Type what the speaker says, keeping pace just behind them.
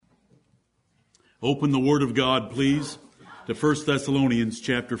Open the Word of God, please, to 1 Thessalonians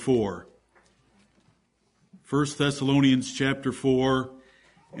chapter 4. 1 Thessalonians chapter 4,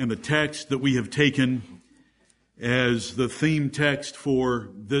 and the text that we have taken as the theme text for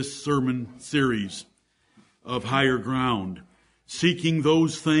this sermon series of Higher Ground, seeking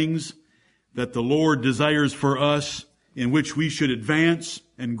those things that the Lord desires for us, in which we should advance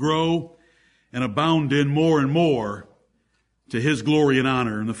and grow and abound in more and more to His glory and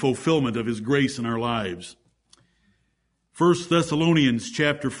honor and the fulfillment of His grace in our lives. 1 Thessalonians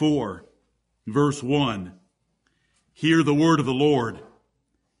chapter 4, verse 1. Hear the word of the Lord.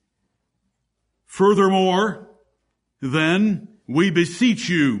 Furthermore, then, we beseech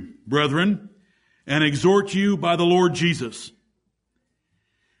you, brethren, and exhort you by the Lord Jesus,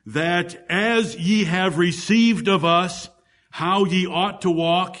 that as ye have received of us how ye ought to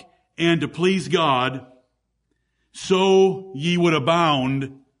walk and to please God, so ye would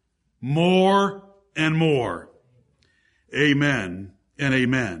abound more and more. Amen and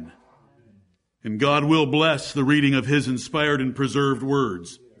amen. And God will bless the reading of His inspired and preserved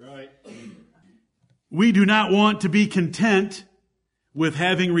words. Right. We do not want to be content with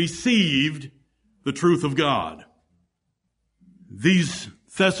having received the truth of God. These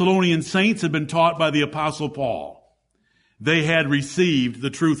Thessalonian saints had been taught by the Apostle Paul. They had received the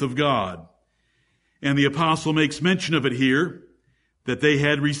truth of God. And the apostle makes mention of it here, that they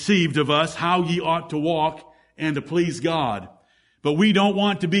had received of us how ye ought to walk and to please God. But we don't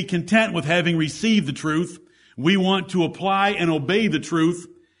want to be content with having received the truth. We want to apply and obey the truth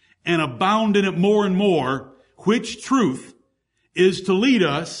and abound in it more and more, which truth is to lead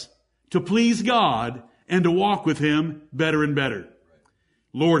us to please God and to walk with Him better and better.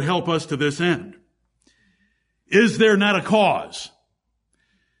 Lord, help us to this end. Is there not a cause?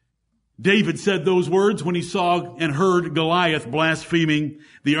 David said those words when he saw and heard Goliath blaspheming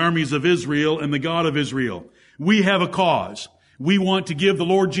the armies of Israel and the God of Israel. We have a cause. We want to give the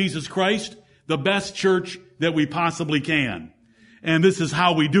Lord Jesus Christ the best church that we possibly can. And this is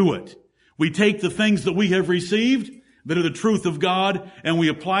how we do it. We take the things that we have received, that are the truth of God, and we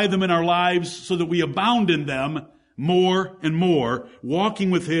apply them in our lives so that we abound in them more and more, walking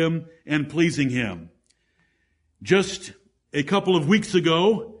with Him and pleasing Him. Just a couple of weeks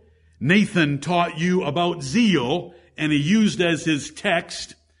ago, Nathan taught you about zeal, and he used as his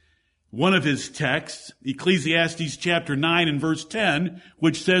text, one of his texts, Ecclesiastes chapter 9 and verse 10,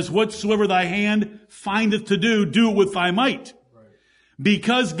 which says, whatsoever thy hand findeth to do, do it with thy might. Right.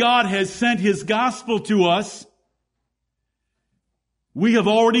 Because God has sent His gospel to us, we have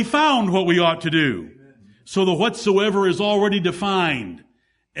already found what we ought to do. Amen. So the whatsoever is already defined,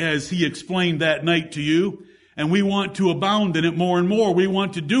 as he explained that night to you. And we want to abound in it more and more. We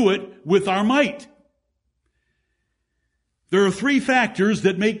want to do it with our might. There are three factors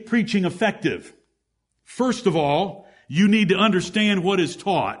that make preaching effective. First of all, you need to understand what is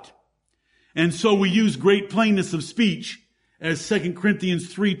taught. And so we use great plainness of speech, as 2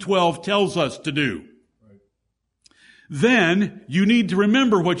 Corinthians 3:12 tells us to do. Right. Then you need to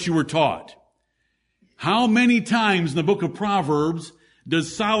remember what you were taught. How many times in the book of Proverbs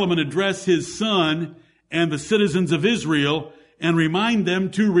does Solomon address his son and the citizens of Israel and remind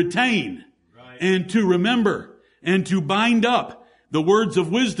them to retain and to remember and to bind up the words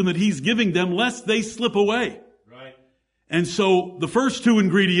of wisdom that he's giving them, lest they slip away. Right. And so the first two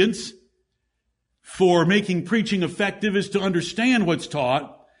ingredients for making preaching effective is to understand what's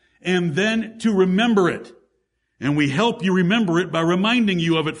taught and then to remember it. And we help you remember it by reminding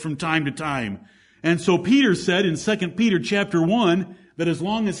you of it from time to time. And so Peter said in 2 Peter chapter 1, that as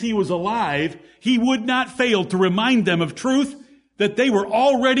long as he was alive, he would not fail to remind them of truth that they were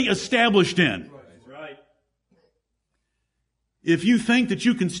already established in. Right. If you think that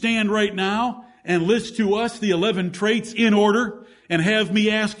you can stand right now and list to us the 11 traits in order and have me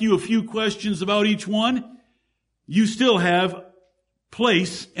ask you a few questions about each one, you still have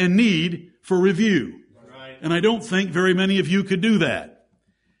place and need for review. Right. And I don't think very many of you could do that.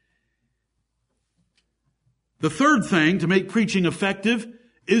 The third thing to make preaching effective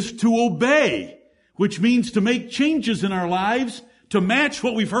is to obey, which means to make changes in our lives to match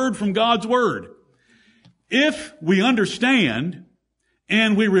what we've heard from God's Word. If we understand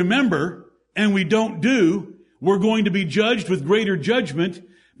and we remember and we don't do, we're going to be judged with greater judgment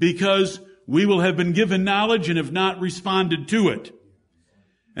because we will have been given knowledge and have not responded to it.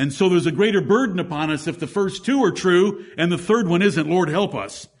 And so there's a greater burden upon us if the first two are true and the third one isn't. Lord, help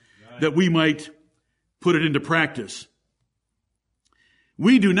us that we might put it into practice.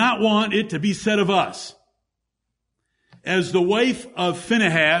 We do not want it to be said of us, as the wife of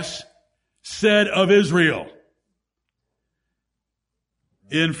Phinehas said of Israel.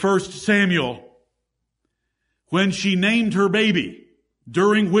 In 1 Samuel when she named her baby,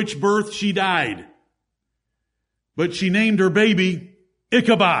 during which birth she died. But she named her baby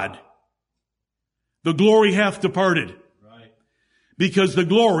Ichabod. The glory hath departed. Right. Because the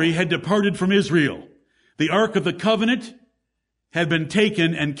glory had departed from Israel. The Ark of the Covenant had been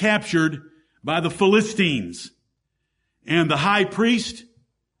taken and captured by the Philistines. And the high priest,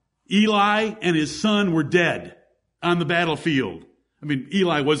 Eli, and his son were dead on the battlefield. I mean,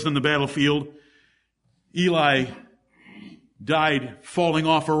 Eli wasn't on the battlefield. Eli died falling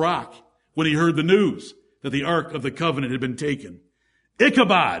off a rock when he heard the news that the Ark of the Covenant had been taken.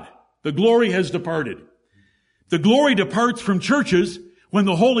 Ichabod, the glory has departed. The glory departs from churches when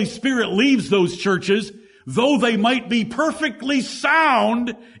the Holy Spirit leaves those churches, though they might be perfectly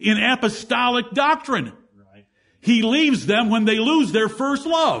sound in apostolic doctrine. Right. He leaves them when they lose their first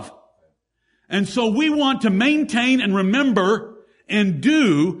love. And so we want to maintain and remember and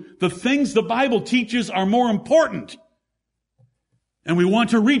do the things the Bible teaches are more important. And we want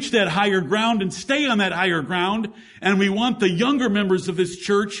to reach that higher ground and stay on that higher ground. And we want the younger members of this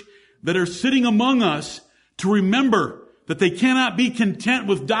church that are sitting among us to remember that they cannot be content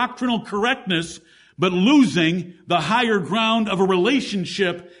with doctrinal correctness, but losing the higher ground of a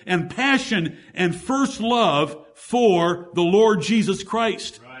relationship and passion and first love for the Lord Jesus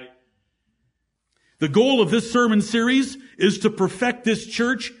Christ. Right. The goal of this sermon series is to perfect this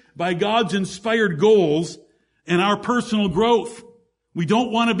church by God's inspired goals and our personal growth. We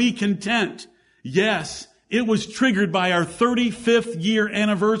don't want to be content. Yes, it was triggered by our 35th year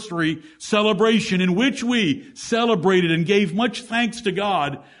anniversary celebration, in which we celebrated and gave much thanks to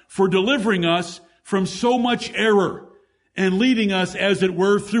God for delivering us from so much error and leading us, as it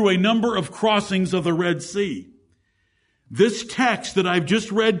were, through a number of crossings of the Red Sea. This text that I've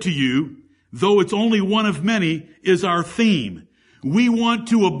just read to you, though it's only one of many, is our theme. We want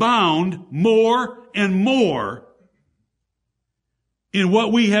to abound more and more in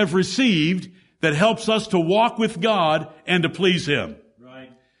what we have received that helps us to walk with God and to please Him.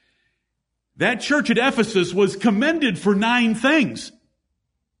 Right. That church at Ephesus was commended for 9 things.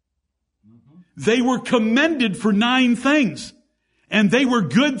 They were commended for 9 things, and they were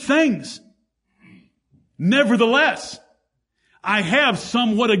good things. Nevertheless, I have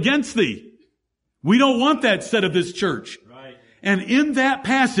somewhat against thee. We don't want that said of this church. Right. And in that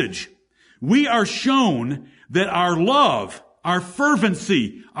passage, we are shown that our love, our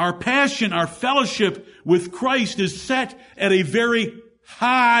fervency, our passion, our fellowship with Christ is set at a very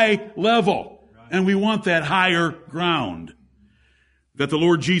high level. Right. And we want that higher ground that the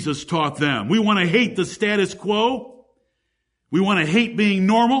Lord Jesus taught them. We want to hate the status quo. We want to hate being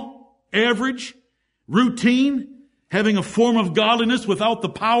normal, average, routine, having a form of godliness without the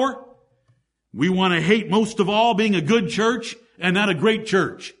power. We want to hate most of all being a good church and not a great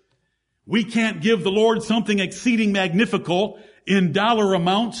church. We can't give the Lord something exceeding magnifical in dollar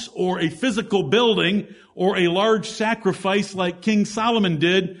amounts or a physical building or a large sacrifice like King Solomon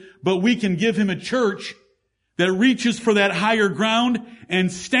did, but we can give Him a church that reaches for that higher ground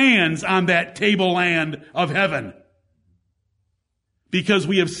and stands on that tableland of heaven. Because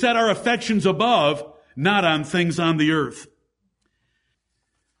we have set our affections above, not on things on the earth.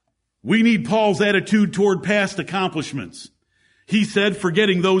 We need Paul's attitude toward past accomplishments. He said,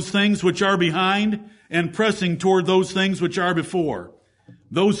 forgetting those things which are behind and pressing toward those things which are before.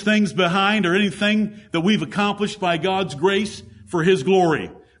 Those things behind are anything that we've accomplished by God's grace for His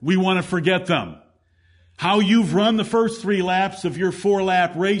glory. We want to forget them. How you've run the first 3 laps of your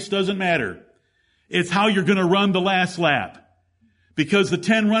 4-lap race doesn't matter. It's how you're going to run the last lap. Because the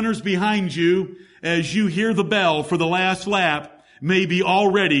 10 runners behind you, as you hear the bell for the last lap, may be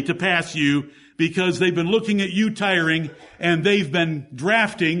all ready to pass you because they've been looking at you tiring and they've been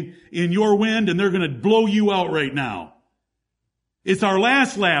drafting in your wind and they're going to blow you out right now. It's our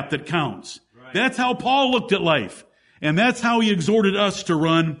last lap that counts. Right. That's how Paul looked at life. And that's how he exhorted us to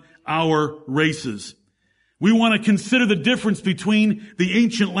run our races. We want to consider the difference between the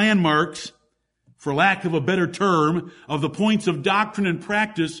ancient landmarks, for lack of a better term, of the points of doctrine and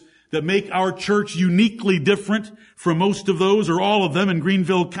practice that make our church uniquely different from most of those or all of them in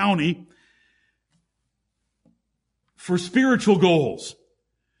Greenville County. For spiritual goals,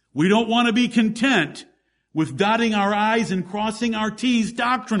 we don't want to be content with dotting our I's and crossing our T's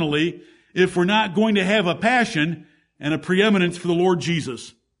doctrinally if we're not going to have a passion and a preeminence for the Lord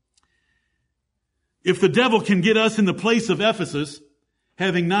Jesus. If the devil can get us in the place of Ephesus,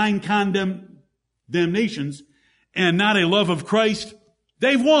 having 9 condemnations and not a love of Christ,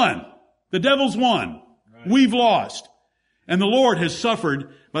 they've won. The devil's won. Right. We've lost. And the Lord has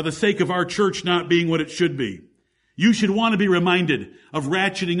suffered by the sake of our church not being what it should be. You should want to be reminded of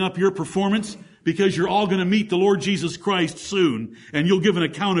ratcheting up your performance because you're all going to meet the Lord Jesus Christ soon, and you'll give an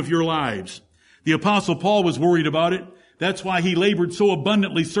account of your lives. The Apostle Paul was worried about it. That's why he labored so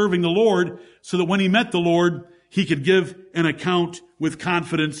abundantly serving the Lord, so that when he met the Lord, he could give an account with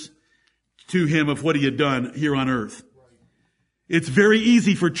confidence to him of what he had done here on earth. It's very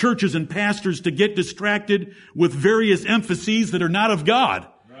easy for churches and pastors to get distracted with various emphases that are not of God.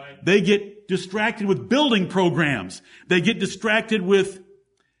 Right. They get distracted with building programs. They get distracted with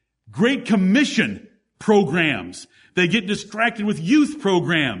Great Commission programs. They get distracted with youth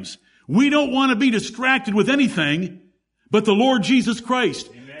programs. We don't want to be distracted with anything but the Lord Jesus Christ.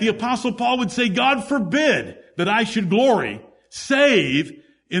 Amen. The Apostle Paul would say, God forbid that I should glory, save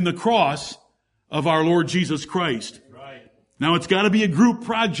in the cross of our Lord Jesus Christ. Now, it's got to be a group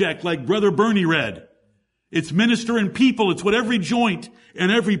project like Brother Bernie read. It's minister and people. It's what every joint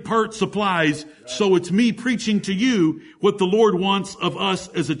and every part supplies. So it's me preaching to you what the Lord wants of us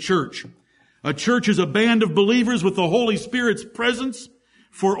as a church. A church is a band of believers with the Holy Spirit's presence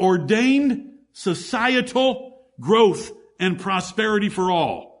for ordained societal growth and prosperity for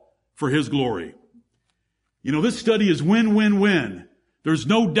all, for His glory. You know, this study is win-win-win. There's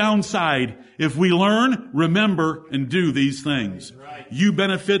no downside if we learn, remember, and do these things. Right. You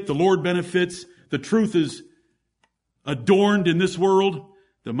benefit, the Lord benefits, the truth is adorned in this world,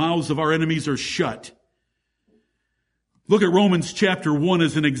 the mouths of our enemies are shut. Look at Romans chapter 1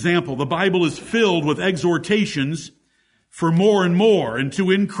 as an example. The Bible is filled with exhortations for more and more, and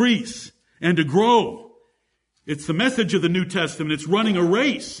to increase, and to grow. It's the message of the New Testament. It's running a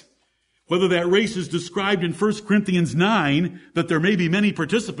race. Whether that race is described in 1 Corinthians 9, that there may be many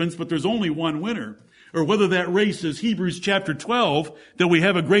participants, but there's only one winner. Or whether that race is Hebrews chapter 12, that we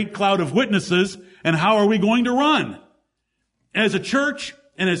have a great cloud of witnesses, and how are we going to run? As a church,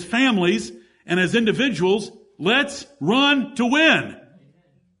 and as families, and as individuals, let's run to win.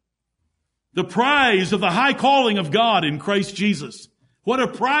 The prize of the high calling of God in Christ Jesus. What a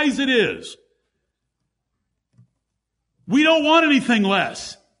prize it is. We don't want anything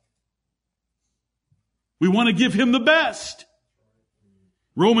less. We want to give Him the best.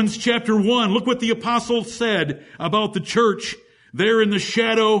 Romans chapter 1, look what the apostle said about the church there in the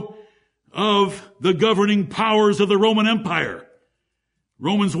shadow of the governing powers of the Roman Empire.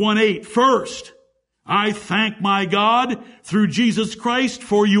 Romans 1:8, first, I thank my God through Jesus Christ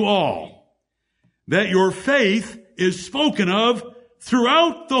for you all, that your faith is spoken of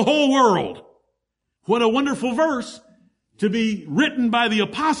throughout the whole world. What a wonderful verse to be written by the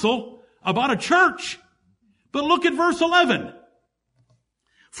apostle about a church. But look at verse 11.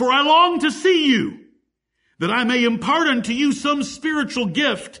 For I long to see you, that I may impart unto you some spiritual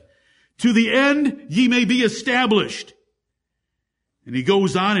gift, to the end ye may be established. And he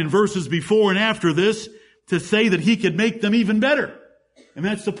goes on in verses before and after this to say that he could make them even better. And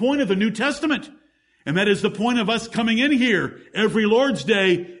that's the point of the New Testament. And that is the point of us coming in here every Lord's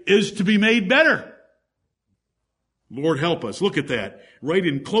Day, is to be made better. Lord help us. Look at that. Right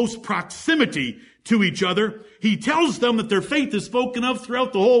in close proximity to each other. He tells them that their faith is spoken of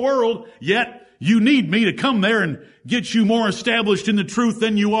throughout the whole world, yet you need me to come there and get you more established in the truth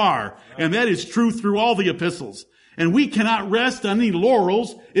than you are. And that is true through all the epistles. And we cannot rest on any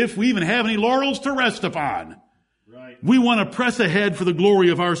laurels if we even have any laurels to rest upon. Right. We want to press ahead for the glory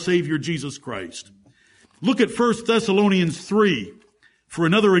of our Savior Jesus Christ. Look at 1 Thessalonians 3 for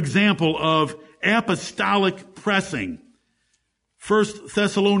another example of apostolic pressing. 1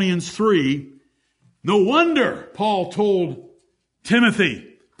 Thessalonians 3. No wonder Paul told Timothy,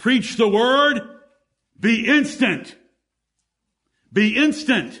 preach the word, be instant. Be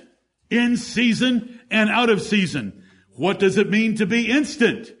instant, in season and out of season. What does it mean to be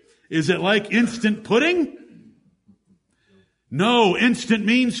instant? Is it like instant pudding? No, instant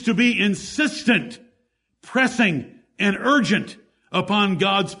means to be insistent, pressing, and urgent upon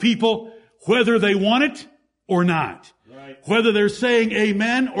God's people, whether they want it or not. Right. Whether they're saying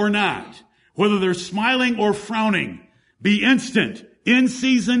amen or not. Whether they're smiling or frowning. Be instant, in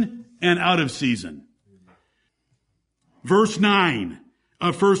season and out of season. Verse 9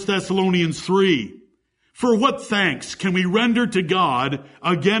 of 1 Thessalonians 3. For what thanks can we render to God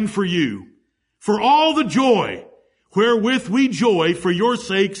again for you, for all the joy wherewith we joy for your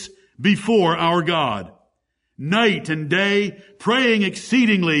sakes before our God, night and day praying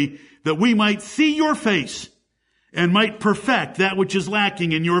exceedingly that we might see your face and might perfect that which is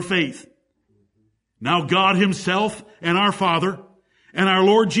lacking in your faith. Now God Himself and our Father and our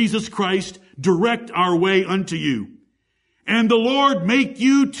Lord Jesus Christ direct our way unto you. And the Lord make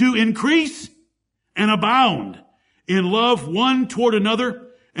you to increase and abound in love one toward another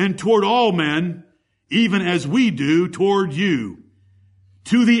and toward all men, even as we do toward you,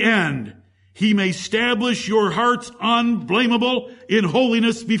 to the end He may establish your hearts unblameable in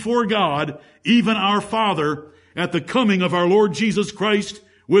holiness before God, even our Father, at the coming of our Lord Jesus Christ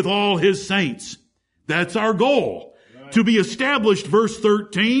with all his saints. That's our goal. Right. To be established, verse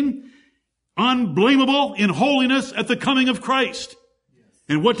 13, unblameable in holiness at the coming of Christ. Yes.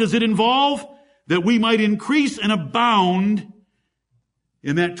 And what does it involve? That we might increase and abound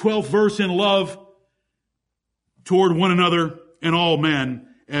in that 12th verse in love toward one another and all men,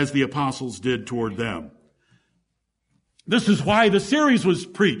 as the apostles did toward them. This is why the series was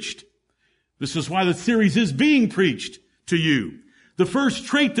preached. This is why the series is being preached to you. The first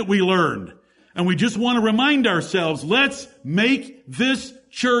trait that we learned, and we just want to remind ourselves, let's make this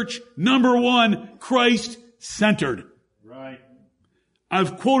church, number one, Christ-centered. Right.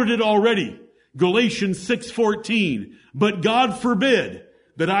 I've quoted it already. Galatians 6:14. But God forbid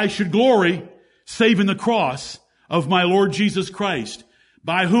that I should glory save in the cross of my Lord Jesus Christ,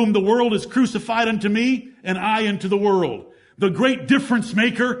 by whom the world is crucified unto me, and I unto the world. The great difference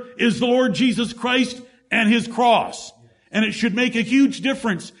maker is the Lord Jesus Christ and his cross. And it should make a huge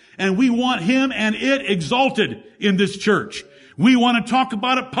difference. And we want him and it exalted in this church. We want to talk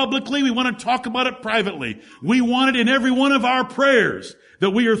about it publicly. We want to talk about it privately. We want it in every one of our prayers,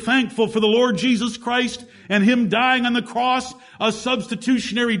 that we are thankful for the Lord Jesus Christ and him dying on the cross, a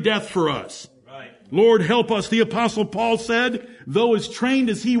substitutionary death for us. Right. Lord, help us. The Apostle Paul said, though as trained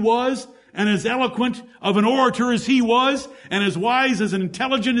as he was, and as eloquent of an orator as he was, and as wise as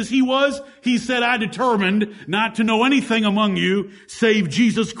intelligent as he was, he said, I determined not to know anything among you save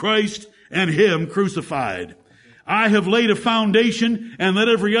Jesus Christ and him crucified. I have laid a foundation, and let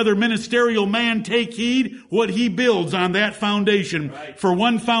every other ministerial man take heed what he builds on that foundation. Right. For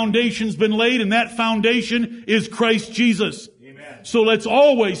one foundation's been laid, and that foundation is Christ Jesus. Amen. So let's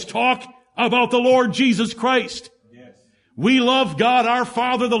always talk about the Lord Jesus Christ. We love God our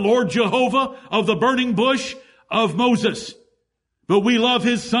Father, the Lord Jehovah of the burning bush of Moses. But we love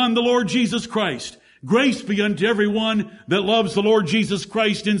his Son, the Lord Jesus Christ. Grace be unto everyone that loves the Lord Jesus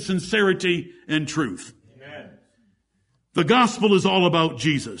Christ in sincerity and truth. Amen. The gospel is all about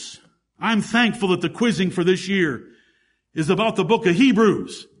Jesus. I'm thankful that the quizzing for this year is about the book of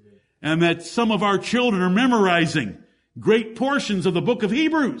Hebrews, and that some of our children are memorizing great portions of the book of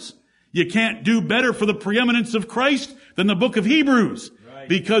Hebrews. You can't do better for the preeminence of Christ than the book of Hebrews, right,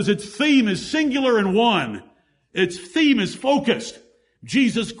 because its theme is singular and one. Its theme is focused.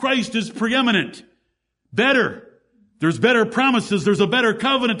 Jesus Christ is preeminent. Better. There's better promises. There's a better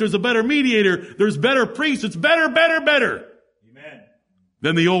covenant. There's a better mediator. There's better priests. It's better Amen.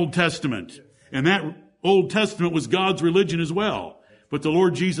 than the Old Testament. And that Old Testament was God's religion as well. But the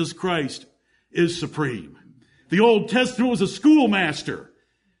Lord Jesus Christ is supreme. The Old Testament was a schoolmaster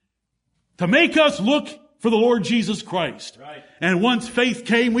to make us look for the Lord Jesus Christ. Right. And once faith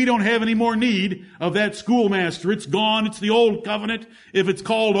came, we don't have any more need of that schoolmaster. It's gone. It's the old covenant. If it's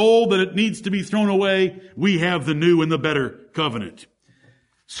called old, then it needs to be thrown away. We have the new and the better covenant.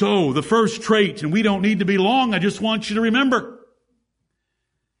 So, the first trait, and we don't need to be long, I just want you to remember.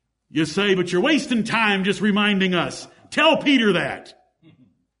 You say, but you're wasting time just reminding us. Tell Peter that.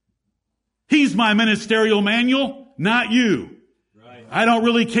 He's my ministerial manual, not you. I don't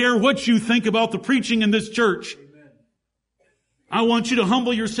really care what you think about the preaching in this church. Amen. I want you to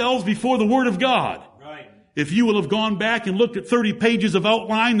humble yourselves before the Word of God. Right. If you will have gone back and looked at 30 pages of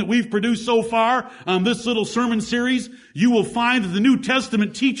outline that we've produced so far on this little sermon series, you will find that the New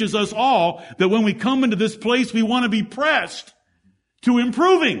Testament teaches us all that when we come into this place, we want to be pressed to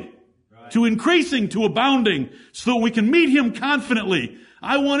improving, right, to increasing, to abounding, so that we can meet him confidently.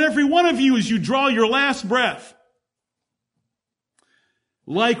 I want every one of you, as you draw your last breath,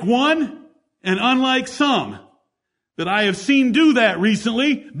 like one and unlike some that I have seen do that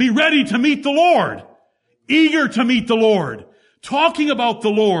recently, be ready to meet the Lord, eager to meet the Lord, talking about the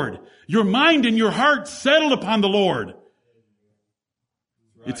Lord, your mind and your heart settled upon the Lord. Right.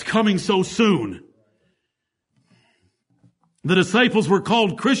 It's coming so soon. The disciples were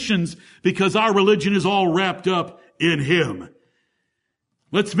called Christians because our religion is all wrapped up in him.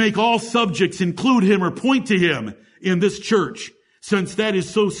 Let's make all subjects include him or point to him in this church, since that is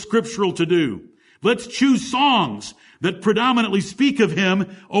so scriptural to do. Let's choose songs that predominantly speak of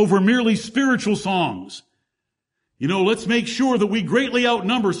him over merely spiritual songs. You know, let's make sure that we greatly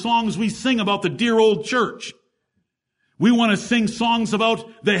outnumber songs we sing about the dear old church. We want to sing songs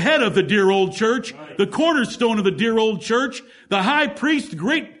about the head of the dear old church, the cornerstone of the dear old church, the high priest,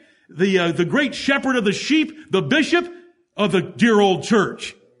 the great shepherd of the sheep, the bishop of the dear old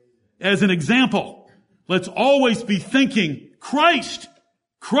church. As an example, let's always be thinking Christ,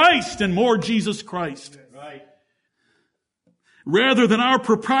 and more Jesus Christ. Right. Rather than our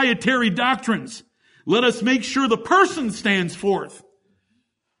proprietary doctrines, let us make sure the person stands forth.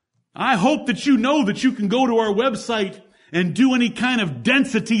 I hope that you know that you can go to our website and do any kind of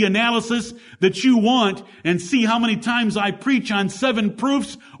density analysis that you want and see how many times I preach on 7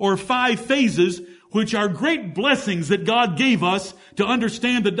 proofs or 5 phases, which are great blessings that God gave us to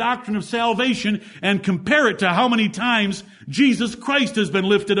understand the doctrine of salvation, and compare it to how many times Jesus Christ has been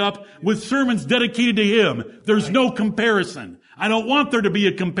lifted up with sermons dedicated to Him. There's no comparison. I don't want there to be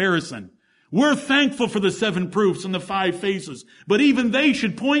a comparison. We're thankful for the 7 proofs and the 5 phases, but even they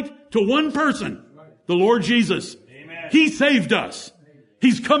should point to one person, the Lord Jesus. Amen. He saved us.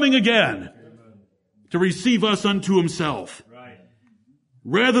 He's coming again to receive us unto Himself. Right.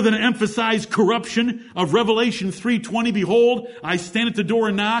 Rather than emphasize corruption of Revelation 3:20, behold, I stand at the door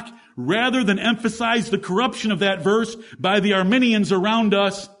and knock, rather than emphasize the corruption of that verse by the Arminians around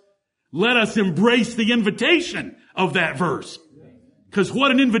us, let us embrace the invitation of that verse. Because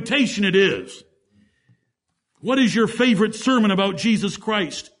what an invitation it is. What is your favorite sermon about Jesus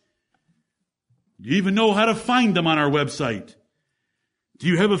Christ? Do you even know how to find them on our website? Do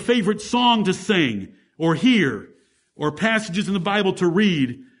you have a favorite song to sing or hear or passages in the Bible to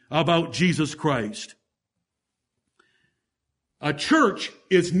read about Jesus Christ? A church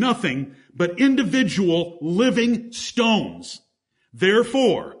is nothing but individual living stones.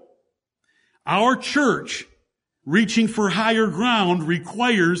 Therefore, our church reaching for higher ground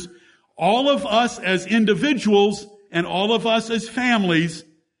requires all of us as individuals and all of us as families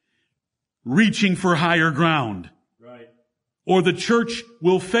reaching for higher ground. Right. Or the church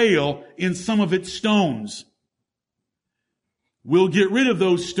will fail in some of its stones. We'll get rid of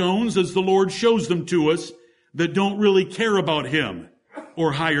those stones as the Lord shows them to us that don't really care about Him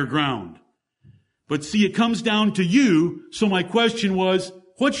or higher ground. But see, it comes down to you. So my question was,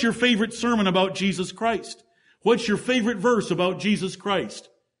 what's your favorite sermon about Jesus Christ? What's your favorite verse about Jesus Christ?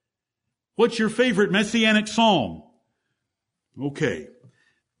 What's your favorite messianic psalm? Okay.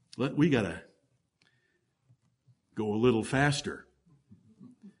 We gotta go a little faster.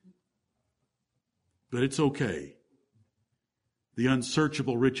 But it's okay. The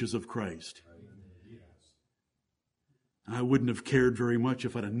unsearchable riches of Christ. I wouldn't have cared very much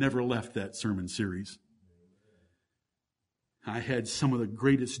if I'd have never left that sermon series. I had some of the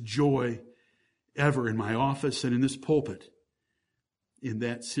greatest joy ever in my office and in this pulpit in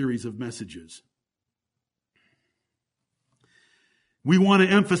that series of messages. We want to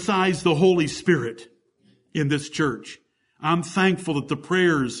emphasize the Holy Spirit in this church. I'm thankful that the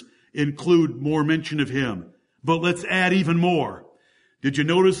prayers include more mention of Him, but let's add even more. Did you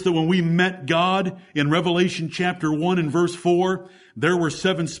notice that when we met God in Revelation chapter 1 and verse 4, there were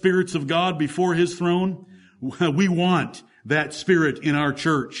 7 spirits of God before His throne? We want that Spirit in our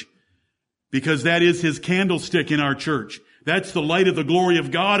church, because that is His candlestick in our church. That's the light of the glory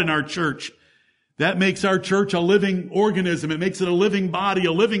of God in our church. That makes our church a living organism. It makes it a living body,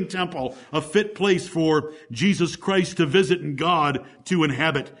 a living temple, a fit place for Jesus Christ to visit and God to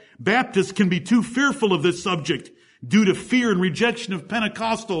inhabit. Baptists can be too fearful of this subject due to fear and rejection of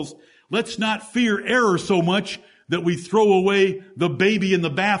Pentecostals. Let's not fear error so much that we throw away the baby in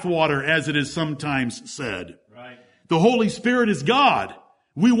the bathwater, as it is sometimes said. Right. The Holy Spirit is God.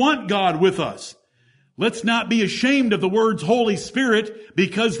 We want God with us. Let's not be ashamed of the words Holy Spirit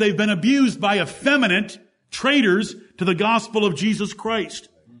because they've been abused by effeminate traitors to the gospel of Jesus Christ.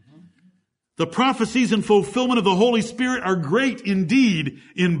 The prophecies and fulfillment of the Holy Spirit are great indeed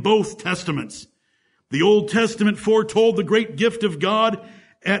in both testaments. The Old Testament foretold the great gift of God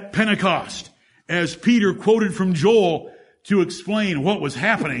at Pentecost, as Peter quoted from Joel to explain what was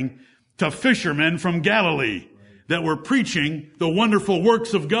happening to fishermen from Galilee that were preaching the wonderful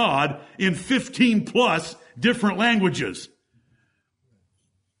works of God in 15 plus different languages.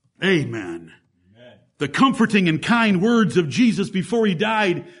 Amen. The comforting and kind words of Jesus before He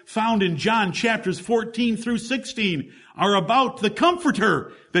died, found in John chapters 14 through 16, are about the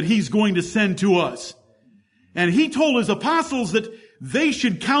Comforter that He's going to send to us. And He told His apostles that they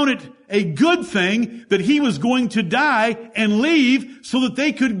should count it a good thing that He was going to die and leave so that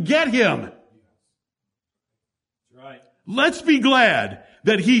they could get Him. Right. Let's be glad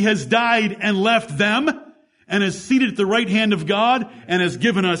that He has died and left them and is seated at the right hand of God and has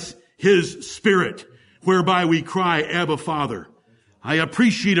given us His Spirit, whereby we cry, Abba, Father. I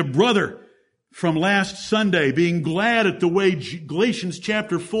appreciate a brother from last Sunday being glad at the way Galatians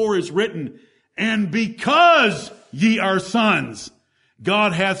chapter 4 is written. And because ye are sons,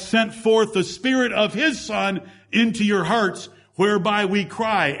 God hath sent forth the Spirit of His Son into your hearts, whereby we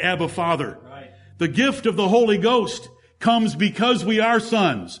cry, Abba, Father. Right. The gift of the Holy Ghost comes because we are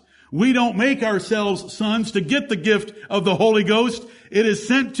sons. We don't make ourselves sons to get the gift of the Holy Ghost. It is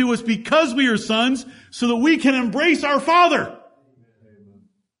sent to us because we are sons so that we can embrace our Father.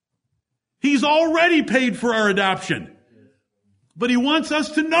 He's already paid for our adoption. But He wants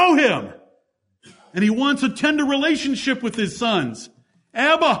us to know Him. And He wants a tender relationship with His sons.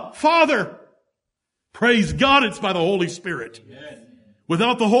 Abba, Father. Praise God, it's by the Holy Spirit.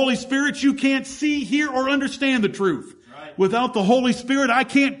 Without the Holy Spirit, you can't see, hear, or understand the truth. Without the Holy Spirit, I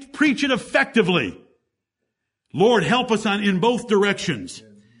can't preach it effectively. Lord, help us in both directions.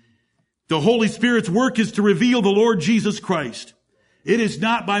 The Holy Spirit's work is to reveal the Lord Jesus Christ. It is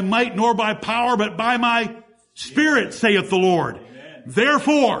not by might nor by power, but by my Spirit, saith the Lord. Amen.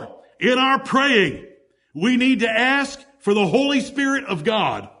 Therefore, in our praying, we need to ask for the Holy Spirit of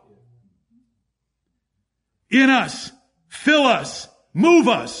God in us, fill us, move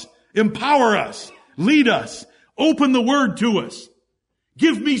us, empower us, lead us, open the Word to us.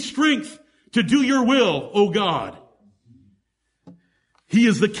 Give me strength to do your will, O God. He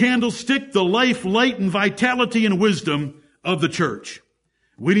is the candlestick, the life, light, and vitality and wisdom of the church.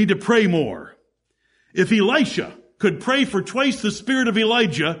 We need to pray more. If Elisha could pray for twice the spirit of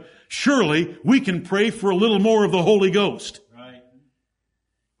Elijah, surely we can pray for a little more of the Holy Ghost. Right.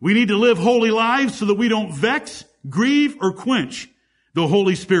 We need to live holy lives so that we don't vex, grieve, or quench the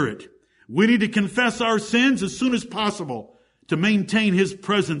Holy Spirit. We need to confess our sins as soon as possible to maintain His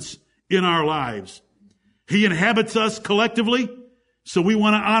presence in our lives. He inhabits us collectively, so we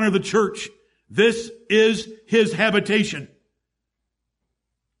want to honor the church. This is His habitation.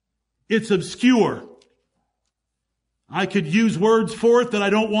 It's obscure. I could use words for it that I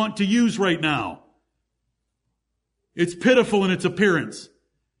don't want to use right now. It's pitiful in its appearance.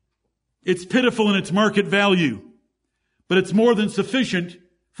 It's pitiful in its market value. But it's more than sufficient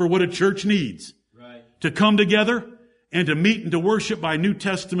for what a church needs. Right. To come together and to meet and to worship by New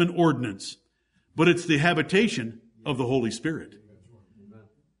Testament ordinance. But it's the habitation of the Holy Spirit.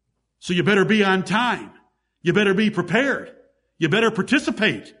 So you better be on time. You better be prepared. You better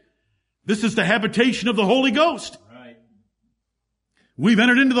participate. This is the habitation of the Holy Ghost. Right. We've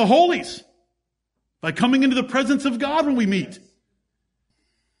entered into the holies by coming into the presence of God when we meet.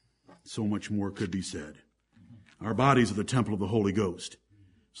 So much more could be said. Our bodies are the temple of the Holy Ghost.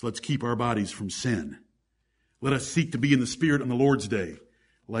 So let's keep our bodies from sin. Let us seek to be in the Spirit on the Lord's day,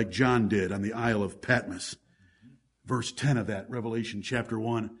 like John did on the Isle of Patmos. Verse 10 of that, Revelation chapter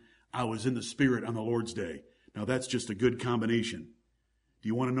 1, I was in the Spirit on the Lord's day. Now that's just a good combination. Do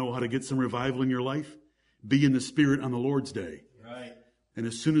you want to know how to get some revival in your life? Be in the Spirit on the Lord's day. Right. And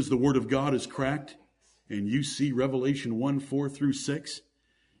as soon as the Word of God is cracked, and you see Revelation 1, 4 through 6,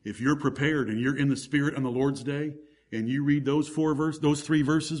 if you're prepared and you're in the Spirit on the Lord's day, and you read those three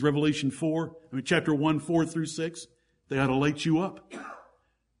verses, Revelation chapter 1, 4 through 6, they ought to light you up.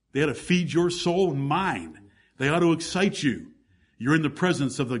 They ought to feed your soul and mind. They ought to excite you. You're in the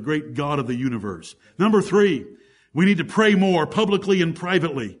presence of the great God of the universe. Number 3, we need to pray more publicly and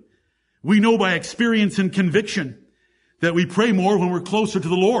privately. We know by experience and conviction that we pray more when we're closer to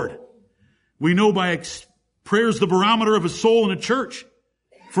the Lord. We know by prayer is the barometer of a soul in a church,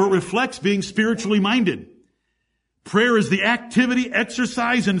 for it reflects being spiritually minded. Prayer is the activity,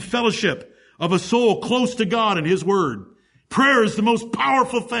 exercise, and fellowship of a soul close to God and His Word. Prayer is the most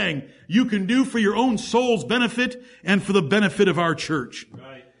powerful thing you can do for your own soul's benefit and for the benefit of our church.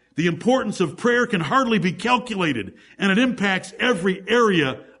 Right. The importance of prayer can hardly be calculated, and it impacts every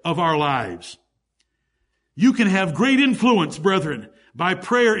area of our lives. You can have great influence, brethren, by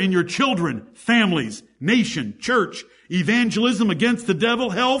prayer in your children, families, nation, church, evangelism against the devil,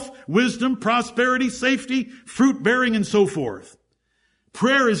 health, wisdom, prosperity, safety, fruit bearing, and so forth.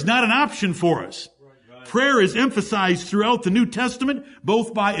 Prayer is not an option for us. Prayer is emphasized throughout the New Testament,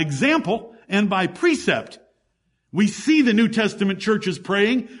 both by example and by precept. We see the New Testament churches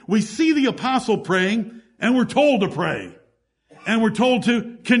praying, we see the apostle praying, and we're told to pray. And we're told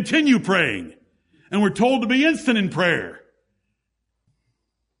to continue praying. And we're told to be instant in prayer.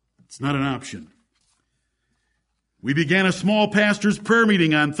 It's not an option. We began a small pastor's prayer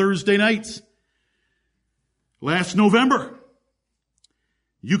meeting on Thursday nights last November.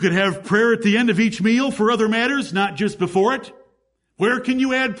 You could have prayer at the end of each meal for other matters, not just before it. Where can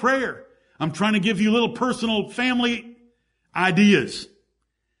you add prayer? I'm trying to give you little personal family ideas.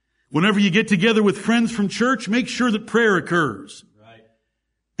 Whenever you get together with friends from church, make sure that prayer occurs. Right.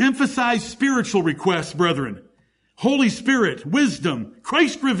 Emphasize spiritual requests, brethren. Holy Spirit, wisdom,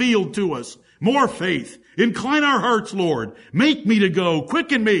 Christ revealed to us, more faith. Incline our hearts, Lord. Make me to go.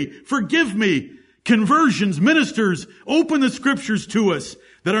 Quicken me. Forgive me. Conversions, ministers, open the Scriptures to us,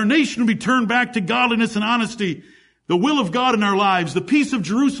 that our nation will be turned back to godliness and honesty, the will of God in our lives, the peace of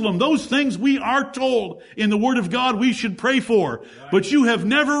Jerusalem, those things we are told in the Word of God we should pray for. Right. But you have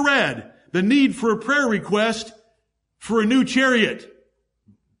never read the need for a prayer request for a new chariot.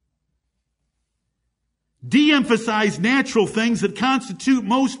 De-emphasize natural things that constitute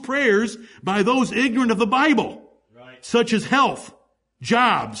most prayers by those ignorant of the Bible, right, such as health,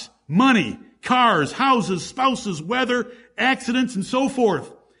 jobs, money, cars, houses, spouses, weather, accidents, and so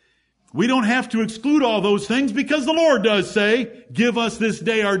forth. We don't have to exclude all those things because the Lord does say, give us this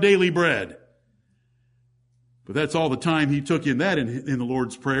day our daily bread. But that's all the time He took in that in the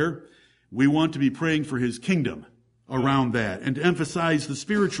Lord's Prayer. We want to be praying for His kingdom around that and to emphasize the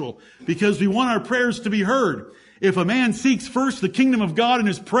spiritual because we want our prayers to be heard. If a man seeks first the kingdom of God and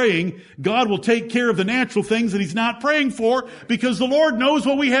is praying, God will take care of the natural things that he's not praying for because the Lord knows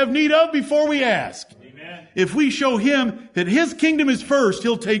what we have need of before we ask. Amen. If we show Him that His kingdom is first,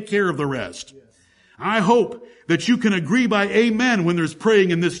 He'll take care of the rest. Yes. I hope that you can agree by amen when there's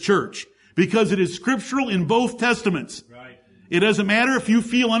praying in this church because it is scriptural in both testaments. It doesn't matter if you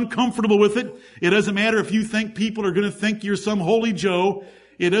feel uncomfortable with it. It doesn't matter if you think people are going to think you're some holy Joe.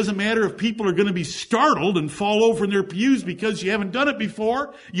 It doesn't matter if people are going to be startled and fall over in their pews because you haven't done it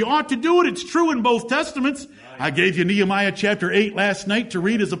before. You ought to do it. It's true in both testaments. I gave you Nehemiah chapter 8 last night to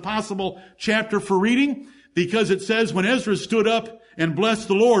read as a possible chapter for reading because it says, when Ezra stood up and blessed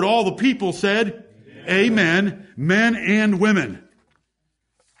the Lord, all the people said, Amen, men and women.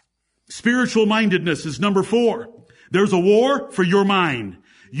 Spiritual mindedness is number 4. There's a war for your mind.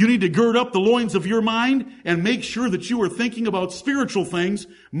 You need to gird up the loins of your mind and make sure that you are thinking about spiritual things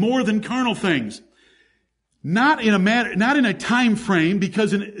more than carnal things. Not in a time frame,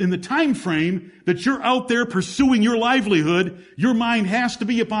 because in the time frame that you're out there pursuing your livelihood, your mind has to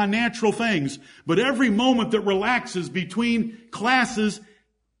be upon natural things. But every moment that relaxes between classes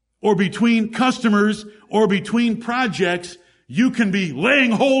or between customers or between projects, you can be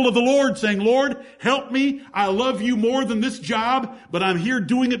laying hold of the Lord, saying, Lord, help me. I love you more than this job, but I'm here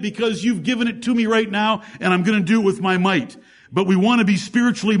doing it because you've given it to me right now, and I'm going to do it with my might. But we want to be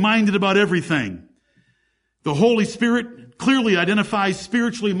spiritually minded about everything. The Holy Spirit clearly identifies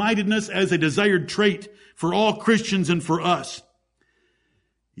spiritually mindedness as a desired trait for all Christians and for us.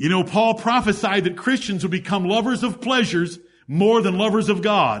 You know, Paul prophesied that Christians would become lovers of pleasures more than lovers of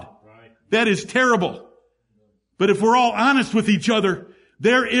God. Right. That is terrible. But if we're all honest with each other,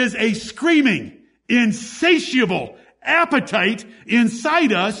 there is a screaming, insatiable appetite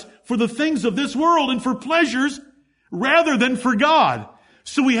inside us for the things of this world and for pleasures rather than for God.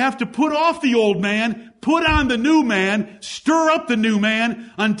 So we have to put off the old man, put on the new man, stir up the new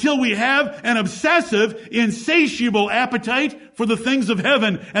man until we have an obsessive, insatiable appetite for the things of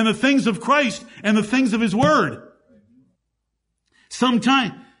heaven and the things of Christ and the things of His Word.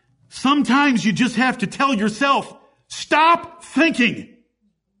 Sometimes you just have to tell yourself, stop thinking.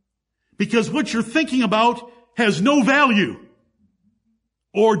 Because what you're thinking about has no value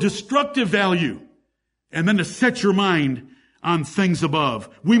or destructive value. And then to set your mind on things above.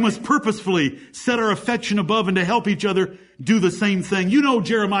 We must purposefully set our affection above and to help each other do the same thing. You know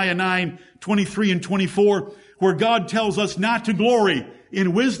Jeremiah 9:23 and 24, where God tells us not to glory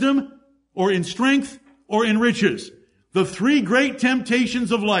in wisdom or in strength or in riches. The 3 great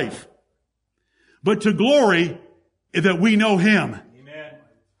temptations of life. But to glory that we know Him. Amen.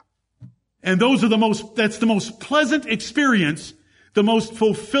 And that's the most pleasant experience, the most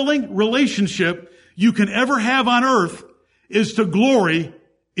fulfilling relationship you can ever have on earth is to glory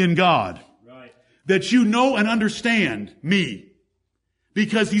in God. Right. That you know and understand me.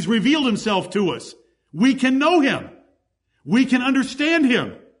 Because He's revealed Himself to us. We can know Him. We can understand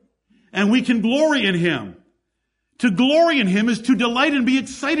Him. And we can glory in Him. To glory in Him is to delight and be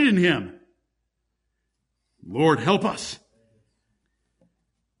excited in Him. Lord, help us.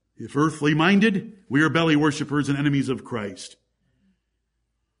 If earthly minded, we are belly worshipers and enemies of Christ.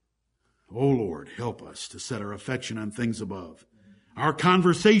 Oh Lord, help us to set our affection on things above. Our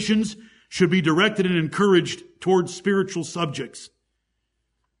conversations should be directed and encouraged towards spiritual subjects.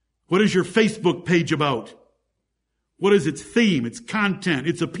 What is your Facebook page about? What is its theme, its content,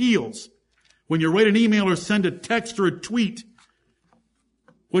 its appeals? When you write an email or send a text or a tweet,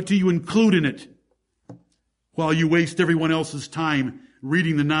 what do you include in it while you waste everyone else's time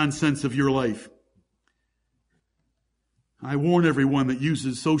reading the nonsense of your life? I warn everyone that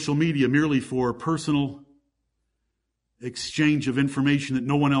uses social media merely for personal exchange of information that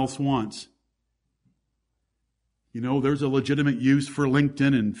no one else wants. You know, there's a legitimate use for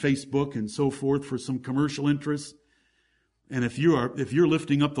LinkedIn and Facebook and so forth for some commercial interests. And if you're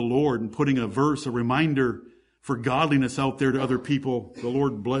lifting up the Lord and putting a verse, a reminder for godliness out there to other people, the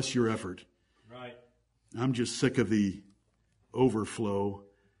Lord bless your effort. Right. I'm just sick of the overflow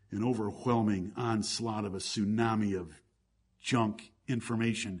and overwhelming onslaught of a tsunami of junk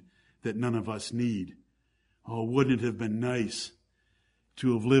information that none of us need. Oh, wouldn't it have been nice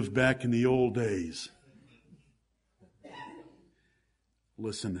to have lived back in the old days?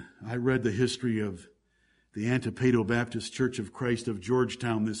 Listen, I read the history of the Antipedo Baptist Church of Christ of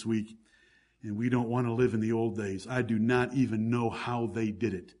Georgetown this week, and we don't want to live in the old days. I do not even know how they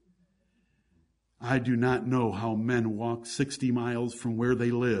did it. I do not know how men walked 60 miles from where they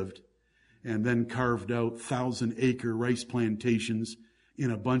lived and then carved out 1,000-acre rice plantations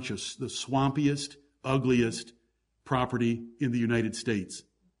in a bunch of the swampiest, ugliest property in the United States.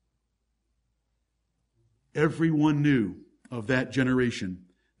 Everyone knew of that generation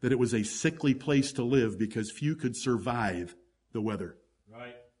that it was a sickly place to live because few could survive the weather.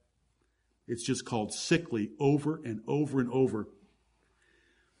 Right. It's just called sickly over and over and over.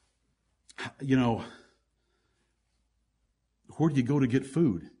 You know, where do you go to get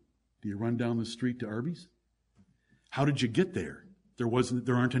food? Do you run down the street to Arby's? How did you get there? There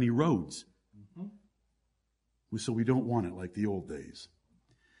aren't any roads. Mm-hmm. So we don't want it like the old days.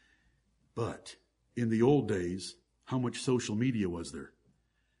 But in the old days, how much social media was there?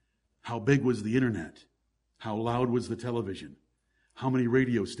 How big was the internet? How loud was the television? How many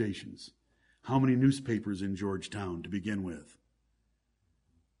radio stations? How many newspapers in Georgetown to begin with?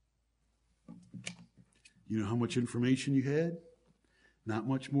 You know how much information you had? Not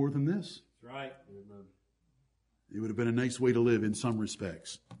much more than this. That's right. It would have been a nice way to live in some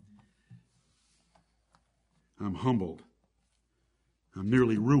respects. I'm humbled. I'm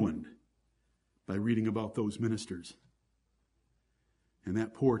nearly ruined by reading about those ministers and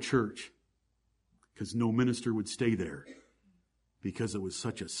that poor church, because no minister would stay there because it was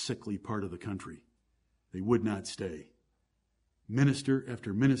such a sickly part of the country. They would not stay. Minister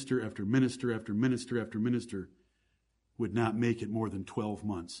after minister after minister after minister after minister would not make it more than 12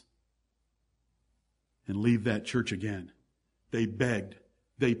 months and leave that church again. They begged.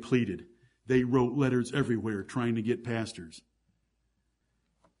 They pleaded. They wrote letters everywhere trying to get pastors.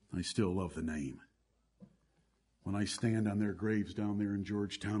 I still love the name. When I stand on their graves down there in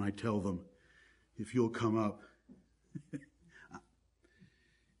Georgetown, I tell them, if you'll come up,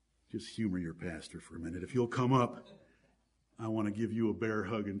 just humor your pastor for a minute. If you'll come up, I want to give you a bear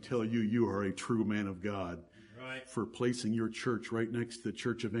hug and tell you you are a true man of God. Right. For placing your church right next to the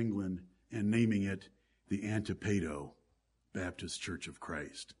Church of England and naming it the Antipedo Baptist Church of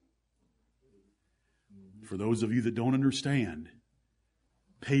Christ. For those of you that don't understand,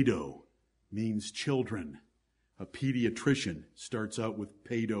 pedo means children. A pediatrician starts out with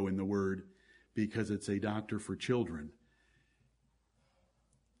pedo in the word because it's a doctor for children.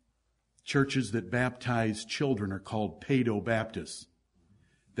 Churches that baptize children are called pedo-Baptists.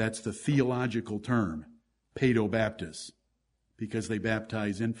 That's the theological term, pedo-Baptists, because they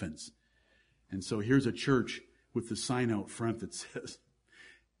baptize infants. And so here's a church with the sign out front that says,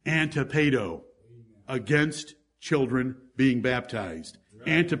 Antipedo, against children being baptized.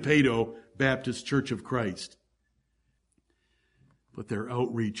 Antipedo Baptist Church of Christ. But their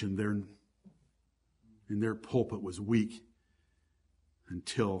outreach and their pulpit was weak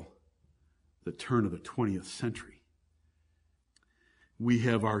until the turn of the 20th century. We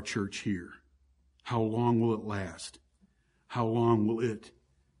have our church here. How long will it last? How long will it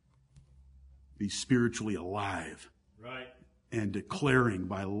be spiritually alive? Right. And declaring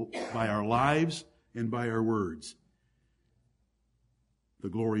by our lives and by our words the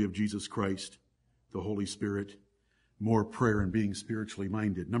glory of Jesus Christ, the Holy Spirit, more prayer and being spiritually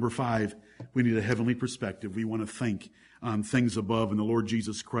minded. Number 5, we need a heavenly perspective. We want to think on things above and the Lord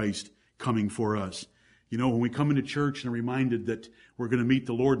Jesus Christ coming for us. You know, when we come into church and are reminded that we're going to meet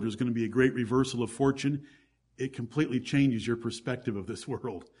the Lord, there's going to be a great reversal of fortune, it completely changes your perspective of this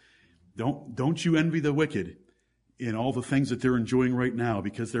world. Don't you envy the wicked in all the things that they're enjoying right now,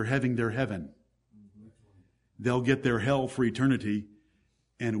 because they're having their heaven. They'll get their hell for eternity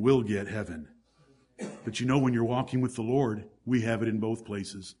and will get heaven. But you know, when you're walking with the Lord, we have it in both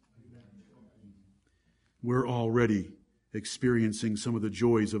places. We're already experiencing some of the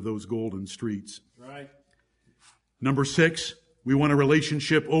joys of those golden streets. Right. Number 6, we want a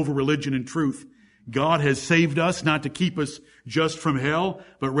relationship over religion and truth. God has saved us not to keep us just from hell,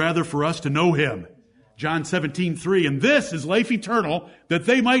 but rather for us to know Him. John 17:3, and this is life eternal, that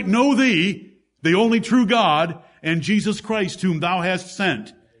they might know Thee, the only true God, and Jesus Christ, whom Thou hast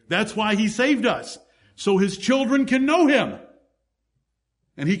sent. That's why He saved us, so His children can know Him,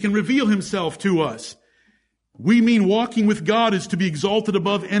 and He can reveal Himself to us. We mean walking with God is to be exalted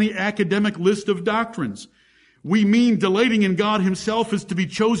above any academic list of doctrines. We mean delighting in God Himself is to be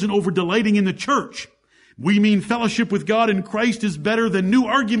chosen over delighting in the church. We mean fellowship with God in Christ is better than new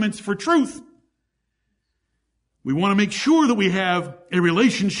arguments for truth. We want to make sure that we have a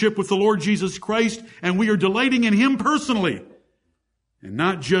relationship with the Lord Jesus Christ and we are delighting in Him personally and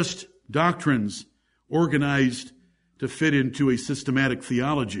not just doctrines organized to fit into a systematic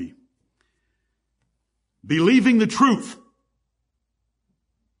theology. Believing the truth.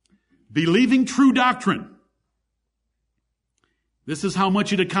 Believing true doctrine. This is how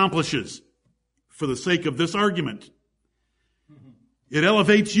much it accomplishes for the sake of this argument. It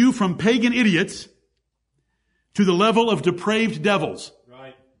elevates you from pagan idiots to the level of depraved devils.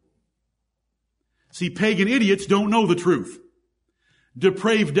 Right. See, pagan idiots don't know the truth.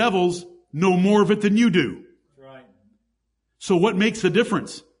 Depraved devils know more of it than you do. Right. So what makes the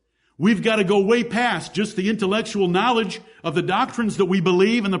difference? We've got to go way past just the intellectual knowledge of the doctrines that we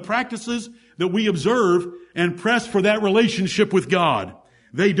believe and the practices that we observe and press for that relationship with God.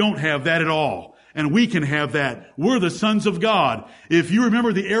 They don't have that at all. And we can have that. We're the sons of God. If you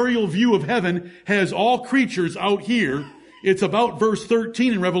remember, the aerial view of heaven has all creatures out here. It's about verse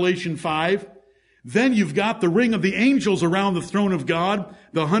 13 in Revelation 5. Then you've got the ring of the angels around the throne of God,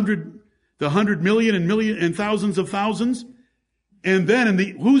 the hundred million and thousands of thousands. And then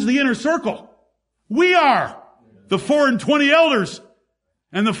who's the inner circle? We are. The 24 elders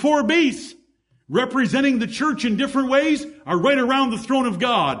and the 4 beasts representing the church in different ways are right around the throne of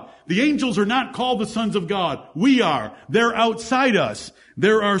God. The angels are not called the sons of God. We are. They're outside us.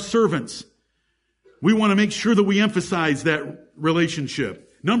 They're our servants. We want to make sure that we emphasize that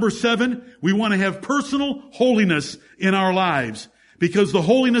relationship. Number 7, we want to have personal holiness in our lives because the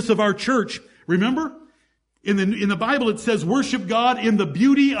holiness of our church, remember, in the Bible it says worship God in the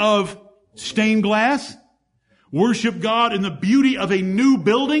beauty of stained glass, worship God in the beauty of a new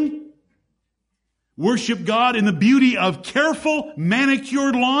building, worship God in the beauty of careful,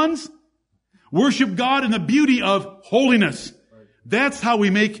 manicured lawns. Worship God in the beauty of holiness. That's how we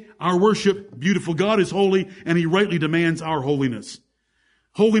make our worship beautiful. God is holy, and He rightly demands our holiness.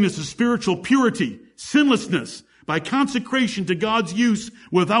 Holiness is spiritual purity, sinlessness, by consecration to God's use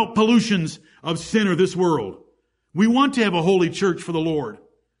without pollutions of sin or this world. We want to have a holy church for the Lord.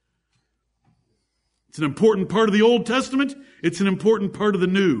 It's an important part of the Old Testament. It's an important part of the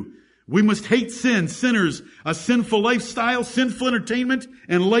New. We must hate sin, sinners, a sinful lifestyle, sinful entertainment,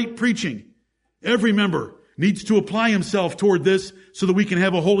 and light preaching. Every member needs to apply himself toward this so that we can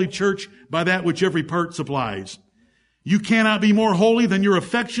have a holy church by that which every part supplies. You cannot be more holy than your